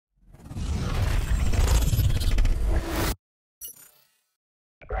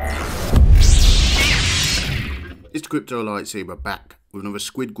It's Crypto Lightsaber back with another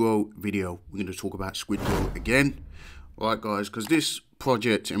Squidgrow video. We're going to talk about Squidgrow again. Alright guys, because this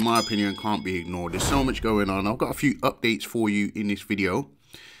project, in my opinion, can't be ignored. There's so much going on. I've got a few updates for you in this video.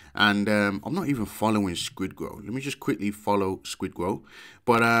 And I'm not even following Squidgrow. Let me just quickly follow Squidgrow.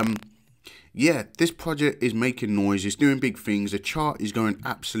 But yeah, this project is making noise. It's doing big things. The chart is going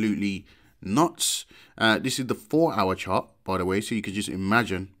absolutely nuts. This is the 4-hour chart, by the way. So you could just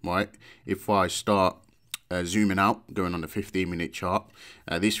imagine, right, if I start zooming out, going on the 15-minute chart,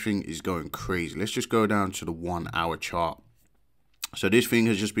 this thing is going crazy. Let's just go down to the 1-hour chart. So this thing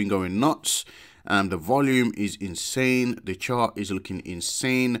has just been going nuts. The volume is insane. The chart is looking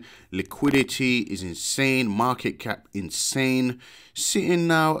insane. Liquidity is insane. Market cap insane. Sitting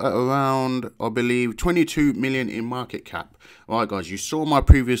now at around, I believe, 22 million in market cap. All right, guys, you saw my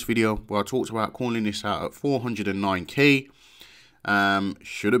previous video where I talked about calling this out at 409k.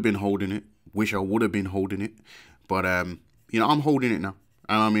 Should have been holding it. Wish I would have been holding it. But, you know, I'm holding it now.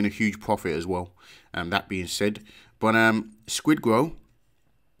 And I'm in a huge profit as well. That being said. But Squidgrow,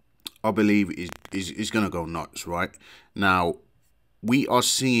 I believe, is going to go nuts, right? Now, we are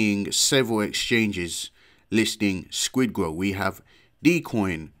seeing several exchanges listing Squidgrow. We have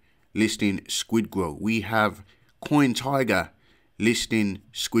Dcoin listing Squidgrow. We have CoinTiger listing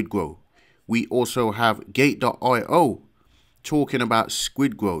Squidgrow. We also have Gate.io talking about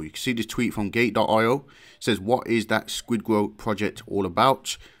Squidgrow. You can see this tweet from Gate.io. It says, what is that Squidgrow project all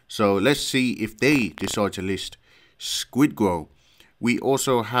about? So let's see if they decide to list Squidgrow. We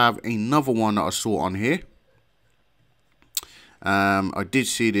also have another one that I saw on here. I did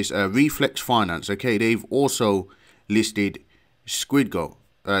see this, Reflex Finance. Okay, they've also listed Squidgrow.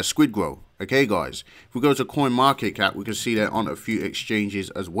 Okay, guys. If we go to CoinMarketCap, we can see they're on a few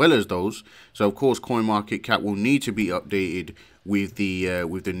exchanges as well as those. So of course, CoinMarketCap will need to be updated with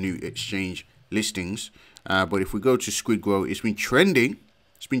the new exchange listings. But if we go to Squidgrow, it's been trending.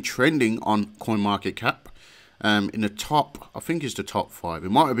 It's been trending on CoinMarketCap. In the top, I think it's the top 5. It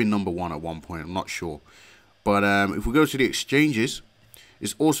might have been number 1 at one point. I'm not sure. But if we go to the exchanges,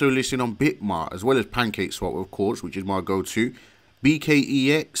 it's also listed on Bitmart as well as PancakeSwap, of course, which is my go-to.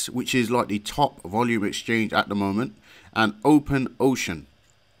 BKEX, which is like the top volume exchange at the moment, and OpenOcean.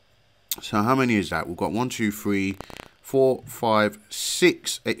 So how many is that? We've got 1, 2, 3, 4, 5,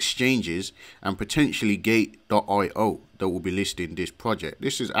 6 exchanges, and potentially Gate.io that will be listing this project.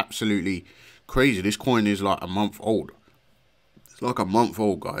 This is absolutely crazy. This coin is like a month old. It's like a month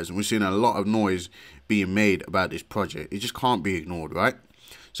old, guys, and we're seeing a lot of noise being made about this project. It just can't be ignored, right?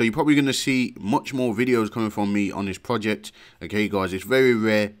 So you're probably going to see much more videos coming from me on this project. Okay, guys, it's very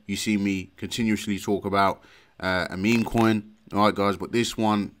rare you see me continuously talk about a meme coin. All right, guys, but this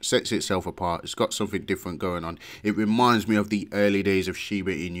one sets itself apart. It's got something different going on. It reminds me of the early days of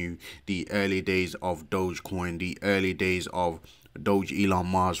Shiba Inu, the early days of Dogecoin, the early days of Doge Elon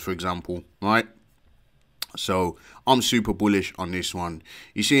Musk, for example, right? So I'm super bullish on this one.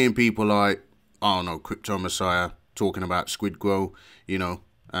 You're seeing people like, I don't know, Crypto Messiah talking about Squidgrow, you know,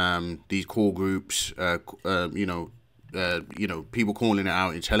 these call groups, you know, people calling it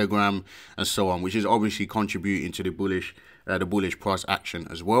out in Telegram and so on, which is obviously contributing to the bullish price action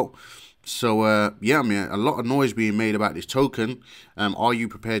as well. So yeah, I mean, a lot of noise being made about this token. Are you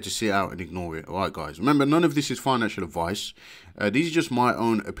prepared to sit out and ignore it? All right, guys, remember, none of this is financial advice. These are just my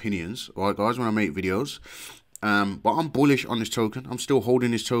own opinions. All right, guys, when I make videos. But I'm bullish on this token. I'm still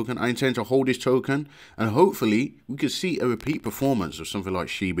holding this token. I intend to hold this token, and hopefully we could see a repeat performance of something like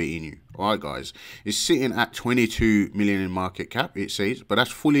Shiba Inu. All right, guys, it's sitting at 22 million in market cap, it says, but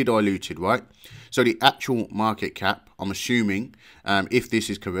that's fully diluted, right? So the actual market cap, I'm assuming, if this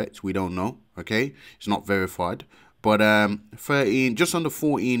is correct, we don't know. Okay, it's not verified, but 13, just under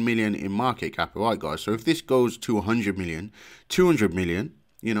 14 million in market cap. All right, guys. So if this goes to 100 million, 200 million,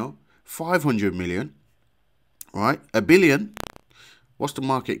 you know, 500 million. Right, $1 billion. What's the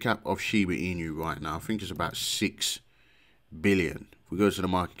market cap of Shiba Inu right now? I think it's about 6 billion. If we go to the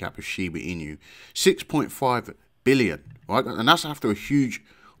market cap of Shiba Inu, 6.5 billion. Right, and that's after a huge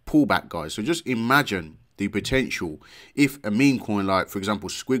pullback, guys. So just imagine the potential if a meme coin like, for example,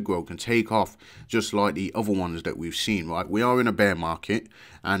 Squidgrow can take off just like the other ones that we've seen. Right, we are in a bear market,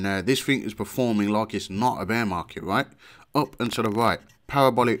 and this thing is performing like it's not a bear market. Right, up and to the right,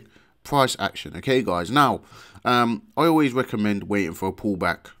 parabolic price action. Okay, guys. Now, I always recommend waiting for a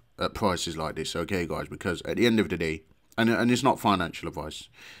pullback at prices like this. Okay, guys, because at the end of the day, and it's not financial advice,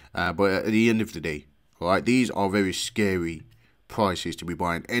 but at the end of the day, all right, these are very scary prices to be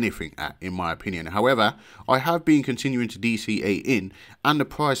buying anything at, in my opinion. However, I have been continuing to DCA in, and the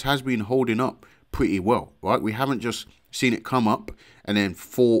price has been holding up pretty well, right? We haven't just seen it come up and then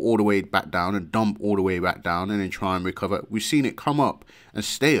fall all the way back down and dump all the way back down and then try and recover. We've seen it come up and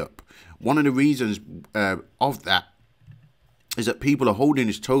stay up. One of the reasons of that is that people are holding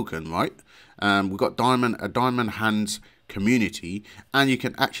this token, right? We've got a diamond hands community, and you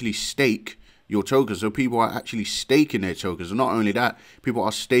can actually stake your tokens. So people are actually staking their tokens. And not only that, people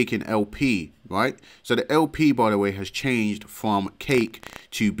are staking LP, right? So the LP, by the way, has changed from cake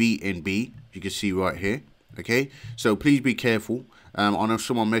to BNB. You can see right here. Okay, so please be careful. I know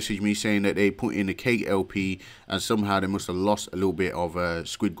someone messaged me saying that they put in the cake LP and somehow they must have lost a little bit of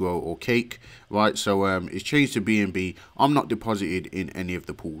Squidgrow or cake, right? So it's changed to BNB. I'm not deposited in any of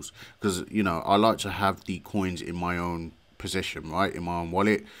the pools because, you know, I like to have the coins in my own possession, right, in my own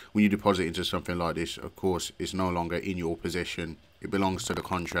wallet. When you deposit into something like this, of course, it's no longer in your possession. It belongs to the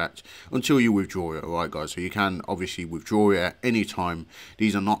contract until you withdraw it, alright guys? So you can obviously withdraw it at any time.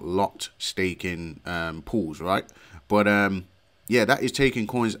 These are not locked staking pools, right? But yeah, that is taking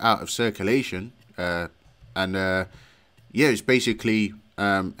coins out of circulation, yeah, it's basically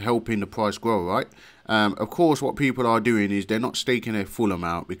helping the price grow, right? Of course, what people are doing is they're not staking a full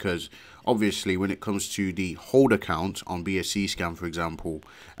amount because obviously when it comes to the holder count on BSC scan, for example,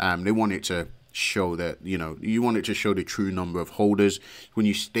 they want it to show that, you know, you want it to show the true number of holders. When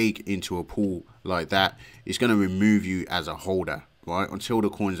you stake into a pool like that, it's going to remove you as a holder, right, until the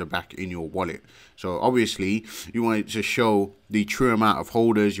coins are back in your wallet. So obviously you want it to show the true amount of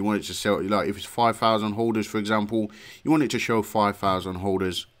holders. You want it to sell, like if it's 5,000 holders, for example, you want it to show 5,000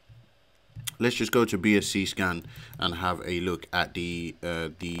 holders. Let's just go to BSC scan and have a look at the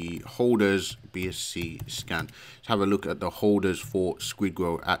holders. BSC scan. Let's have a look at the holders for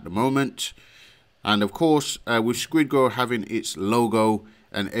Squidgrow at the moment. And of course, with Squidgrow having its logo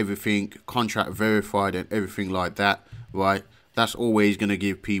and everything, contract verified and everything like that, right? That's always going to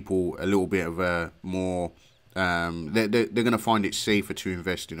give people a little bit of a more, they're going to find it safer to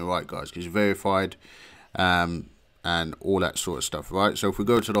invest in, all right, guys, because it's verified and all that sort of stuff, right? So if we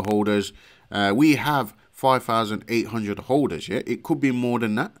go to the holders, we have 5,800 holders, yeah? It could be more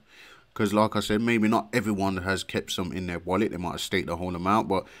than that. Because like I said, maybe not everyone has kept some in their wallet. They might have staked the whole amount.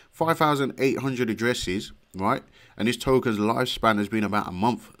 But 5,800 addresses, right? And this token's lifespan has been about a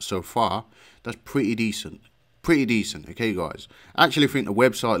month so far. That's pretty decent. Pretty decent, okay, guys? I actually think the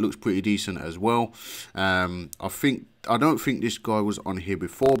website looks pretty decent as well. I don't think this guy was on here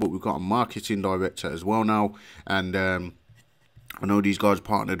before, but we've got a marketing director as well now. And I know these guys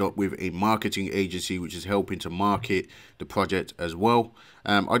partnered up with a marketing agency which is helping to market the project as well.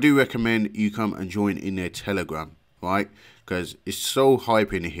 I do recommend you come and join in their Telegram, right? Because it's so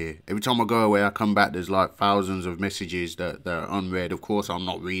hype in here. Every time I go away, I come back, there's like thousands of messages that are unread. Of course, I'm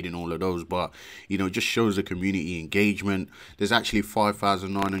not reading all of those, but, you know, it just shows the community engagement. There's actually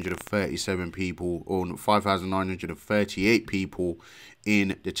 5,937 people, or 5,938 people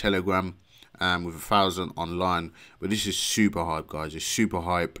in the Telegram. With 1,000 online, but this is super hype, guys. It's super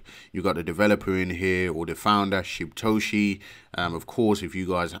hype. You got the developer in here, or the founder, Shibtoshi. Of course, if you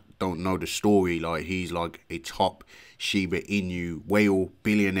guys don't know the story, like he's like a top Shiba Inu whale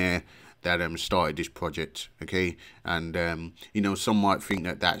billionaire that started this project, okay? And you know, some might think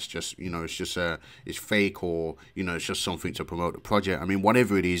that that's just, you know, it's fake, or, you know, it's just something to promote the project. I mean,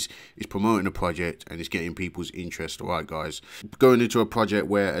 whatever it is, it's promoting the project and it's getting people's interest. All right, guys, going into a project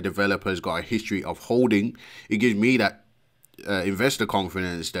where a developer's got a history of holding, it gives me that investor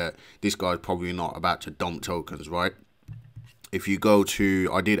confidence that this guy's probably not about to dump tokens, right? If you go to,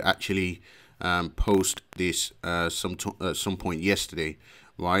 I did actually post this some point yesterday,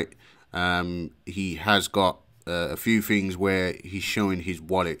 right? He has got a few things where he's showing his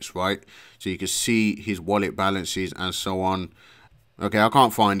wallets, right? So you can see his wallet balances and so on. Okay, I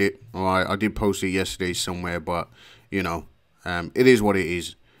can't find it. All right, I did post it yesterday somewhere, but, you know, it is what it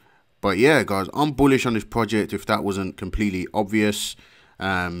is. But yeah, guys, I'm bullish on this project, if that wasn't completely obvious.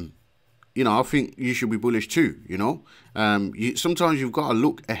 You know, I think you should be bullish too, you know. Sometimes you've got to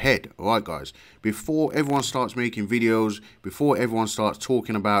look ahead, all right, guys, before everyone starts making videos, before everyone starts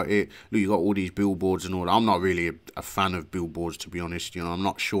talking about it. Look, you got all these billboards and all. I'm not really a fan of billboards, to be honest. You know, I'm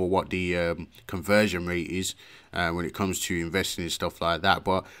not sure what the conversion rate is when it comes to investing and stuff like that.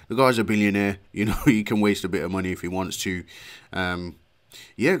 But the guy's a billionaire, you know. He can waste a bit of money if he wants to.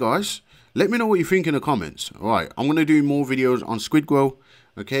 Yeah, guys, let me know what you think in the comments. All right, I'm going to do more videos on Squidgrow.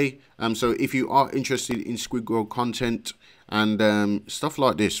 Okay, so if you are interested in Squidgrow content and stuff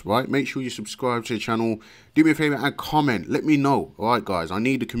like this, right, make sure you subscribe to the channel. Do me a favor and comment. Let me know. All right, guys, I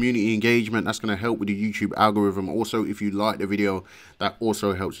need the community engagement. That's going to help with the YouTube algorithm. Also, if you like the video, that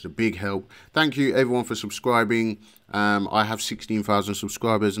also helps. It's a big help. Thank you everyone for subscribing. I have 16,000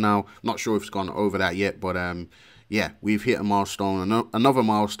 subscribers now. Not sure if it's gone over that yet, but yeah, we've hit a milestone, another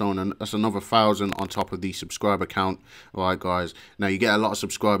milestone, and that's another 1,000 on top of the subscriber count. All right, guys. Now you get a lot of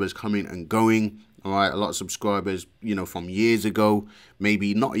subscribers coming and going. All right, a lot of subscribers, you know, from years ago,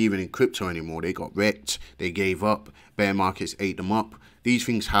 maybe not even in crypto anymore. They got wrecked, they gave up, bear markets ate them up. These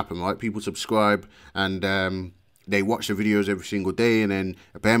things happen, right? People subscribe and they watch the videos every single day, and then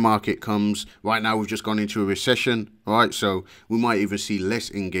a bear market comes. Right now, we've just gone into a recession, right? So we might even see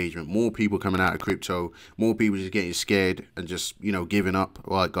less engagement, more people coming out of crypto, more people just getting scared and just, you know, giving up,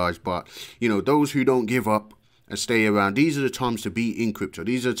 right, guys? But, you know, those who don't give up and stay around, these are the times to be in crypto.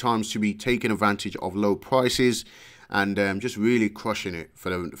 These are the times to be taking advantage of low prices and just really crushing it for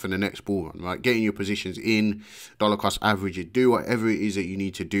the next bull run, right? Getting your positions in, dollar cost average, do whatever it is that you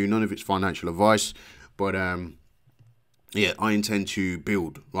need to do. None of it's financial advice, but yeah, I intend to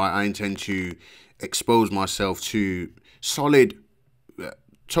build, right? I intend to expose myself to solid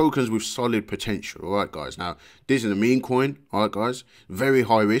tokens with solid potential. All right, guys. Now, this is a meme coin. All right, guys. Very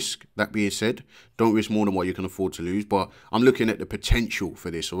high risk. That being said, don't risk more than what you can afford to lose. But I'm looking at the potential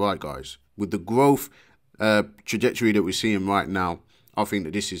for this. All right, guys. With the growth trajectory that we're seeing right now, I think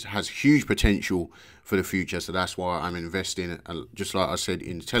that this has huge potential for the future. So that's why I'm investing, just like I said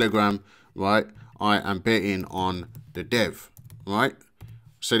in Telegram, right? I am betting on the dev, right?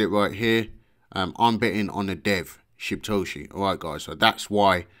 Said it right here. I'm betting on the dev, Shibtoshi. All right, guys. So that's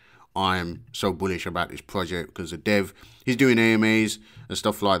why I'm so bullish about this project, because the dev, he's doing AMAs and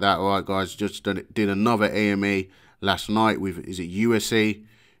stuff like that. All right, guys. Just did another AMA last night with, is it USA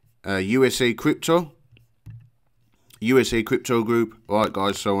Crypto? USA Crypto Group. All right,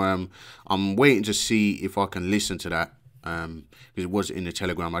 guys. So I'm waiting to see if I can listen to that. Because it was in the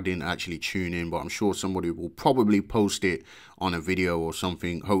Telegram. I didn't actually tune in, but I'm sure somebody will probably post it on a video or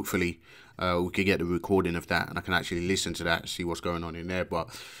something. Hopefully we could get the recording of that and I can actually listen to that, see what's going on in there.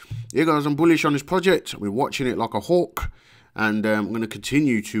 But yeah, guys, I'm bullish on this project. We're watching it like a hawk, and I'm going to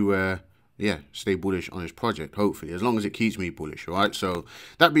continue to yeah, stay bullish on this project, hopefully, as long as it keeps me bullish. All right, so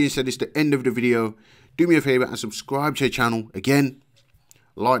that being said, it's the end of the video. Do me a favor and subscribe to the channel. Again,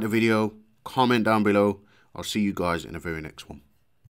 like the video, comment down below. I'll see you guys in the very next one.